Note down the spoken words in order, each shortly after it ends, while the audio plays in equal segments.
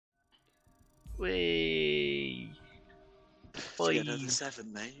Whee! Did you get another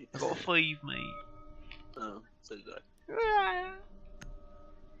 7, mate? I got a 5, mate. Oh, so did I.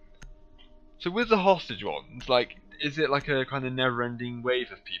 So with the hostage ones, like, is it like a kind of never-ending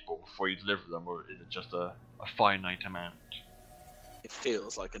wave of people before you deliver them, or is it just a finite amount? It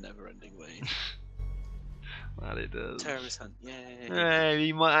feels like a never-ending wave. Well, it does. Terrorist hunt, yay! Hey,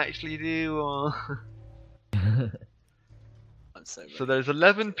 you might actually do one. I'm so ready. So there's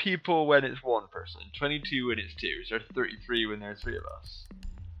 11 people when it's one person, 22 when it's two. So there's 33 when there's 3 of us.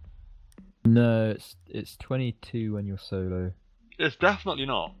 No, it's 22 when you're solo. It's definitely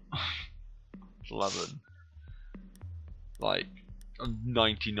not. It's 11. Like, I'm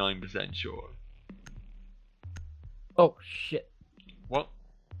 99% sure. Oh shit! What?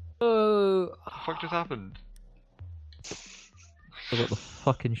 Oh, What the fuck just happened? I got the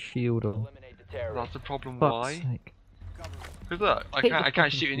fucking shield on. That's the problem. Fuck's Why? sake. Because look, I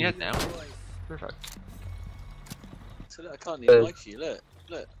can't shoot in the head now. Perfect. So look, I can't even like you. Look,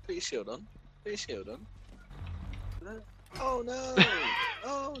 put your shield on. Put your shield on. Look. Oh no!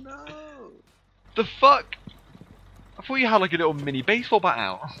 Oh no! The fuck? I thought you had like a little mini baseball bat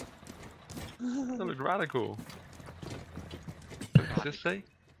out. That looked radical. What does this say?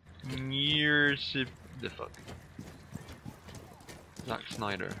 Near the fuck. Zack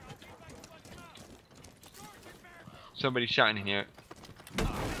Snyder. Somebody's shouting in here.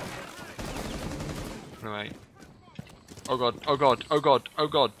 Right. Oh god, oh god, oh god, oh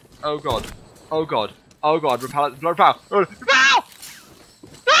god, oh god, oh god, oh god, repel, repel, repel!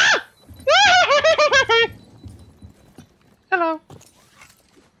 Ah! Hello.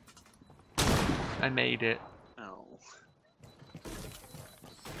 I made it. Ow.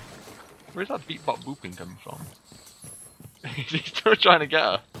 Where's that beatbop booping coming from? He's still trying to get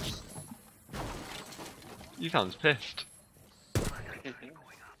us. He sounds pissed.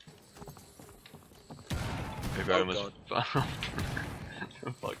 Maybe I almost what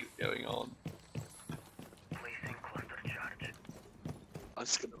the fuck is going on? I'm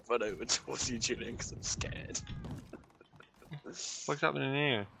just gonna run over towards you, Julian, because I'm scared. What's happening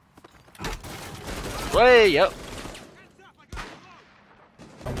here? Way up!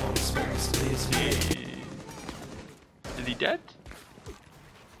 Is he dead?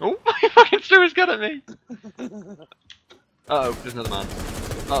 Oh, he fucking threw his gun at me! Uh oh, there's another man.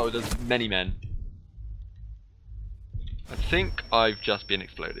 Uh oh, there's many men. I think I've just been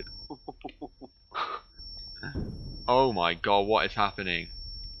exploded. Oh my god, what is happening?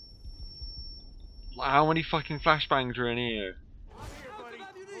 How many fucking flashbangs are in here?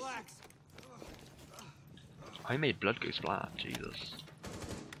 I made blood go splat, Jesus.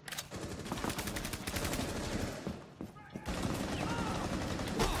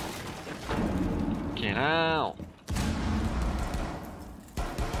 Get out!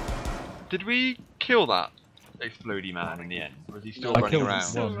 Did we kill that explodey man in the end? Or is he still I running killed him. around?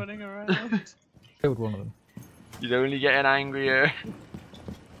 Still running around. Killed one of them. He's only getting angrier.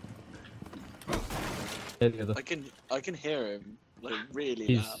 Kill the other. I can hear him like really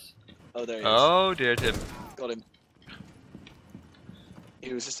He's loud. Oh, there he is. Oh dear Tim. Got him.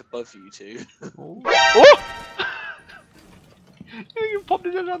 He was just above you two. Oh! Oh! You popped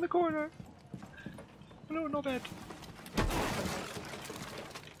his head around the corner. No, not bad.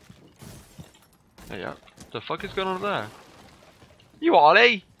 There you are. The fuck is going on there? You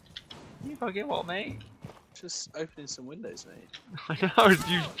Ollie? You fucking what, mate? Just opening some windows, mate. I know,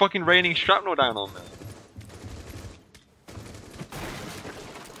 you fucking raining shrapnel down on me.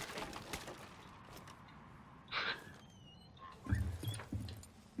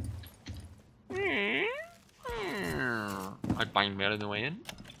 I banged me out on the way in.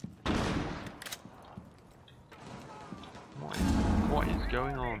 What is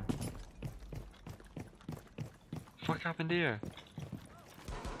going on? Fuck happened here?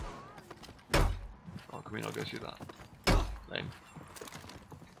 Oh, can we not go through that? Lame.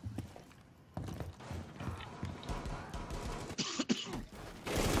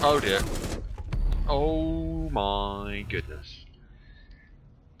 Oh dear. Oh my goodness.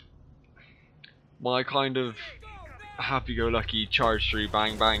 My kind of happy-go-lucky charge through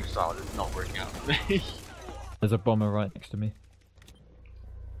bang bang style is not working out for me. There's a bomber right next to me.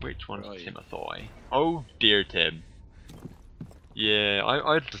 Which one's Right. Timothy? Oh dear Tim. Yeah,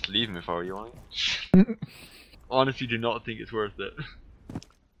 I'd just leave him if I were you. Honestly, do not think it's worth it.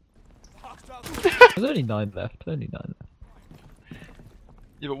 There's only 9 left. Only 9 left.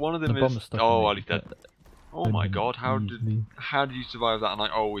 Yeah, but one of them The bomber's is. stuck Oh, in Ollie's dead. Oh my god, how Easily. did you survive that? And I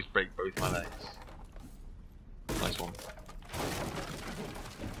always break both my legs. Nice one.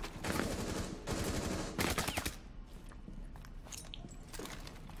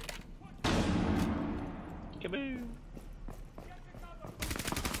 Kaboom!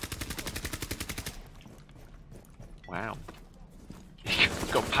 Wow.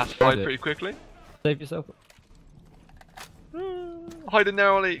 Got pacified pretty quickly. Save yourself. Hide in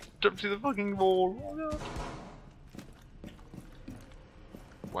there, Ollie! Jump through the fucking wall! Oh god!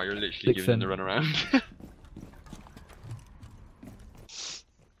 Wow, you're literally giving them the run around.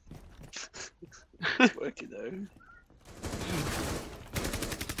 It's working though.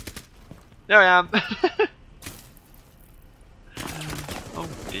 There I am! Oh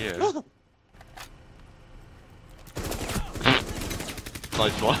dear.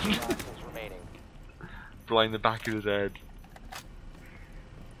 Nice one. Blind the back of his head.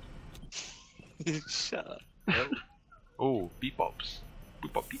 Shut up. Oh, beep bops.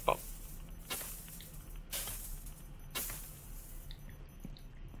 Beep bop, beep bop.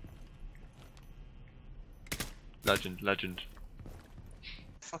 Legend, legend.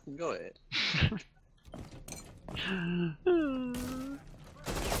 Fucking got it.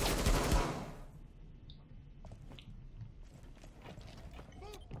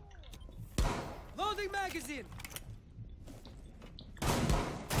 Loading magazine.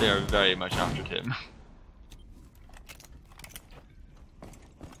 They are very much after him.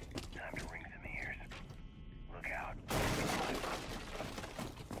 Time to ring some ears. Look out.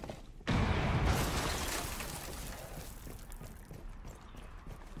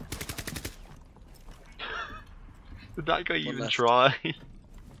 Did that guy even left. try? I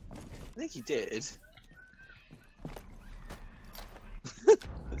think he did.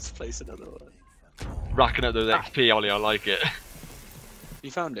 Let's place another one. Racking up those XP, Ollie, I like it. You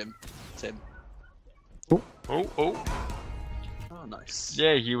found him, Tim. Oh, oh. Oh, nice.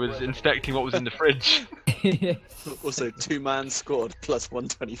 Yeah, he was inspecting what was in the fridge. Also, 2-man squad plus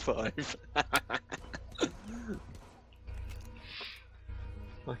 125.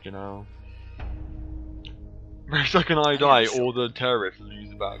 Fucking hell. Every second I die, all the terrorists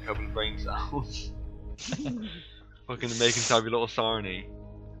lose about a couple of brain cells. Fucking make himself a little sarny.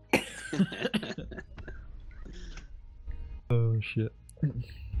 Oh shit.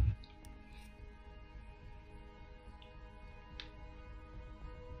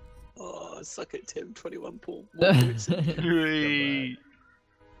 Oh, suck it, Tim. 21 points. Whee!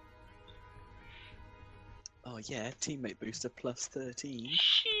 Oh, yeah. Teammate booster plus 13.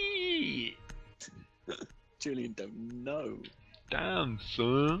 Shit! Julian don't know. Damn,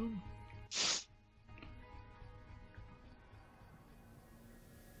 son.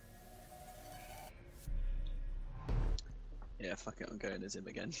 Yeah, fuck it. I'm going as him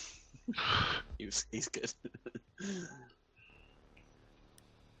again. He's good.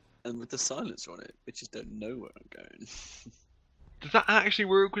 And with the silencer on it, bitches don't know where I'm going. Does that actually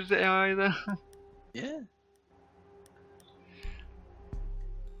work with the AI there? Yeah.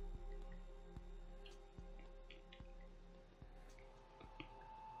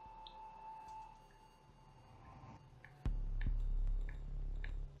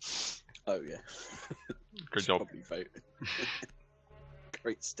 Oh yeah. Good Should job. Probably vote.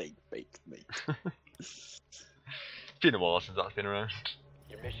 Great steak baked meat. It's been a while since that's been around.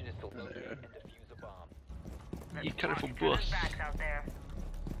 Your mission is to locate and defuse a bomb. You colourful bus.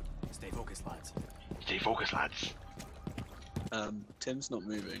 Stay focused, lads. Stay focused, lads. Tim's not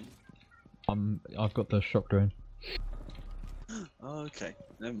moving. I've got the shock drone. Oh, okay.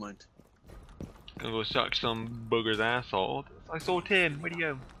 Never mind. Gonna go suck some booger's asshole. I saw Tim. Where'd he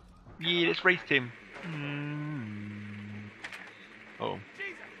go? Yeah, let's race Tim. Oh.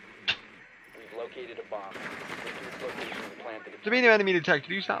 We've located a bomb. Get to its location and plant it. There's been no enemy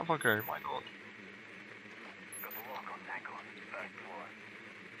detected. Use that fucker. My god. Got the lock on Tango on the third floor.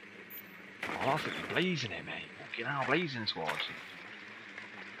 Oh, that's it. Blazing it, mate. Fucking hell, blazing squad.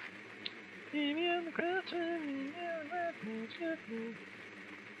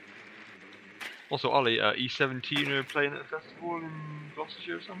 Also, Ollie, E17 are playing at a festival in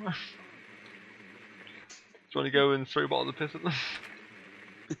Gloucestershire or somewhere. Do you want to go and throw bottles of piss at them?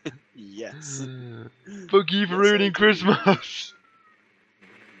 Yes. Fuck you for Yes, I ruining do. Christmas!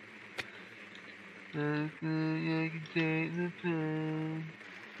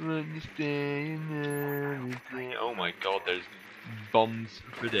 Oh my god, there's bombs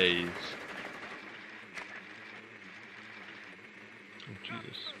for days. Oh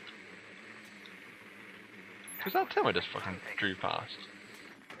Jesus. Was that Tim I just fucking drew past?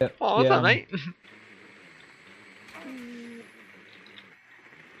 Yep. Oh, what's yeah, that, mate?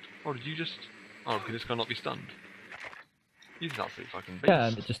 Oh, did you just... Oh, could this guy not be stunned? He's absolutely fucking beast. Yeah,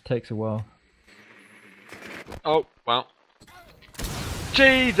 and it just takes a while. Oh, well.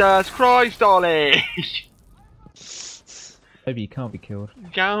 Jesus Christ, Ollie! Maybe you can't be killed.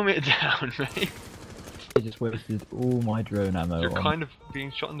 Calm it down, mate. I just wasted all my drone ammo You're on... kind of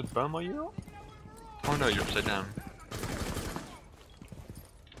being shot in the bum, are you not? Oh no, you're upside down.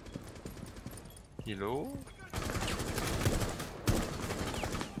 Hello?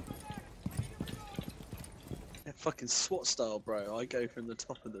 Yeah, fucking SWAT style, bro. I go from the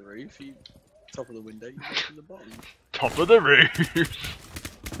top of the roof, you top of the window, you go from the bottom. Top of the roof!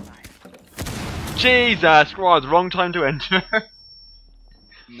 Jesus Christ, wrong time to enter.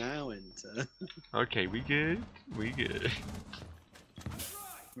 Now enter. Okay, we good? We good.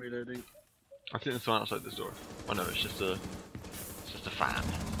 Reloading. I think there's someone outside this door. Oh no, it's just a fan.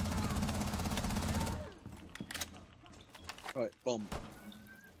 Right, bomb.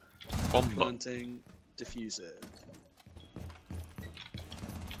 Bomb. Planting, diffuser.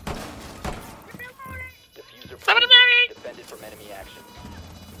 Diffuser planted. Defended from enemy action.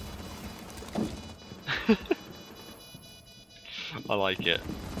 I like it.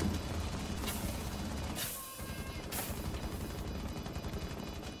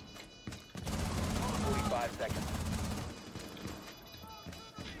 Seconds.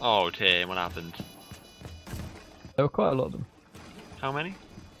 Oh, Tim, what happened? There were quite a lot of them. How many?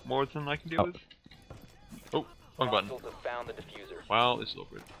 More than I can deal with? Oh, wrong button. Hostiles have found the diffuser. Well, this is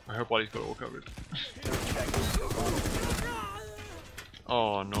awkward. I hope Body's got it all covered.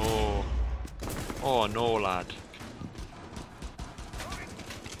 Oh no. Oh no, lad.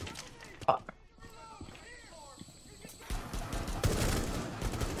 Fuck.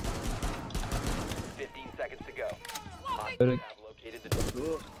 15 seconds to go. Loading. Hostiles have located the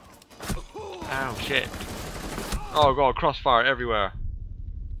diffuser. Ow, shit. Oh god, crossfire everywhere.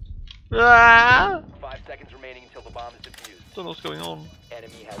 Ah! 5 seconds remaining until the bomb is defused. Don't know what's going on.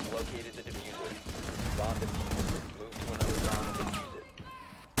 Enemy has located the diffuser. Bomb defused. Move to another bomb and defuse it.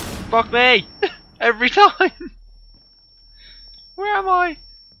 Fuck me! Every time! Where am I?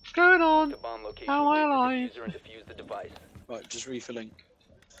 What's going on? The bomb location. How am I Locate alive? the diffuser and defuse the device. Right, just refilling.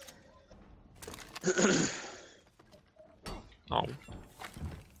 Oh.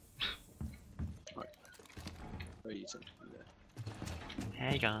 Where are you to?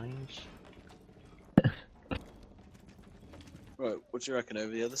 Hey guys. Right, what do you reckon,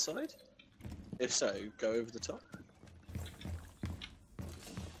 over the other side? If so, go over the top.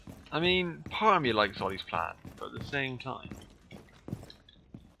 I mean, part of me likes Ollie's plan, but at the same time...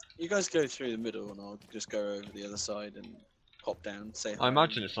 You guys go through the middle and I'll just go over the other side and pop down, say hi. I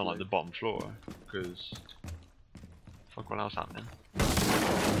imagine it's on like the bottom floor, because... Fuck, what else happening?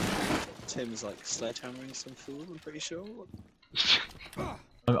 Tim's like sledgehammering some fool, I'm pretty sure.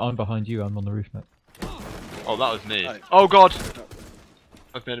 I'm behind you, I'm on the roof, mate. Oh, that was me. Oh. Oh god!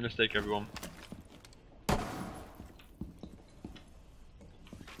 I've made a mistake, everyone.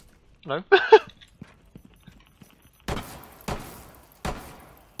 Hello?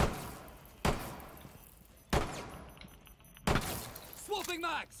 Swapping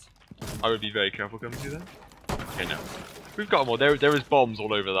mags. I would be very careful coming through there. Okay, no. We've got more. There is bombs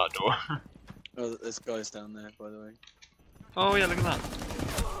all over that door. Oh, there's guys down there, by the way. Oh yeah, look at that.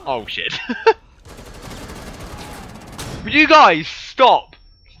 Oh shit. Would you guys stop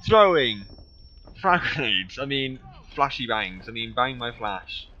throwing frag grenades? I mean, flashy bangs. I mean, bang my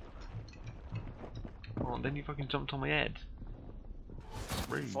flash. Oh, then you fucking jumped on my head.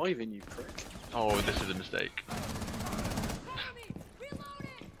 Rude. 5 in, you prick. Oh, this is a mistake.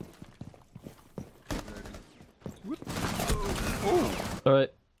 Ooh.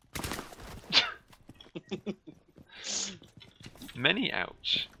 Alright. Many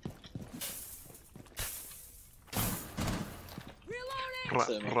ouch.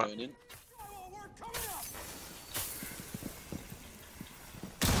 Thermal going in.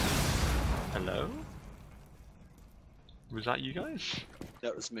 Hello? Was that you guys?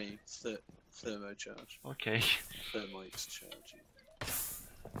 That was me. Thermo charge. Okay. Thermite charge.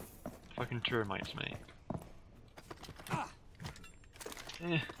 Fucking termites, mate.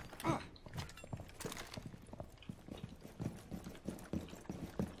 Eh.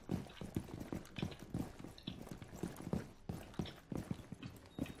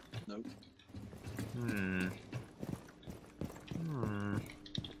 Nope. Hmm. Hmm.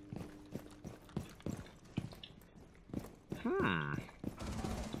 Hmm.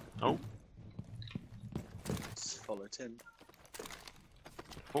 Oh, Let's follow Tim.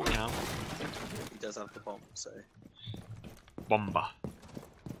 oh yeah. He does have the bomb, so. Bomba.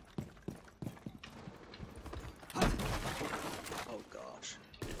 Oh gosh.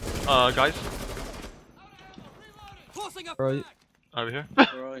 Guys, Tossing a Right. frag. over here.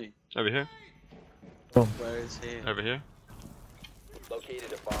 Right. Over here. Where is he? Over here.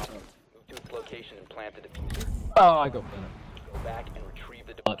 Located a bomb. Move to its location and plant the diffuser. Oh, I got burned. Go back and retrieve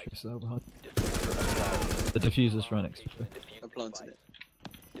the Archery device. so behind. Diffuser The diffuser's right next to me. I'm planting it.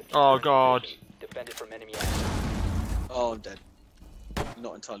 Oh god. Defended from enemy action. Oh, I'm dead.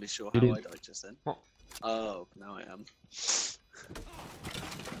 Not entirely sure how You I did. died just then. What? Oh, now I am.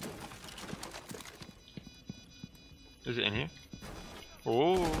 Is it in here?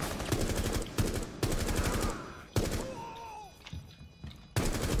 Oh.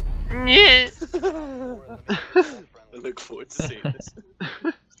 Yeah. I look forward to seeing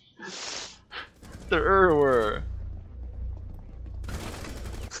this. There were.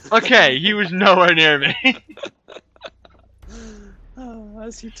 Okay, he was nowhere near me.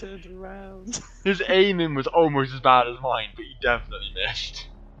 As he turned around. His aiming was almost as bad as mine, but he definitely missed.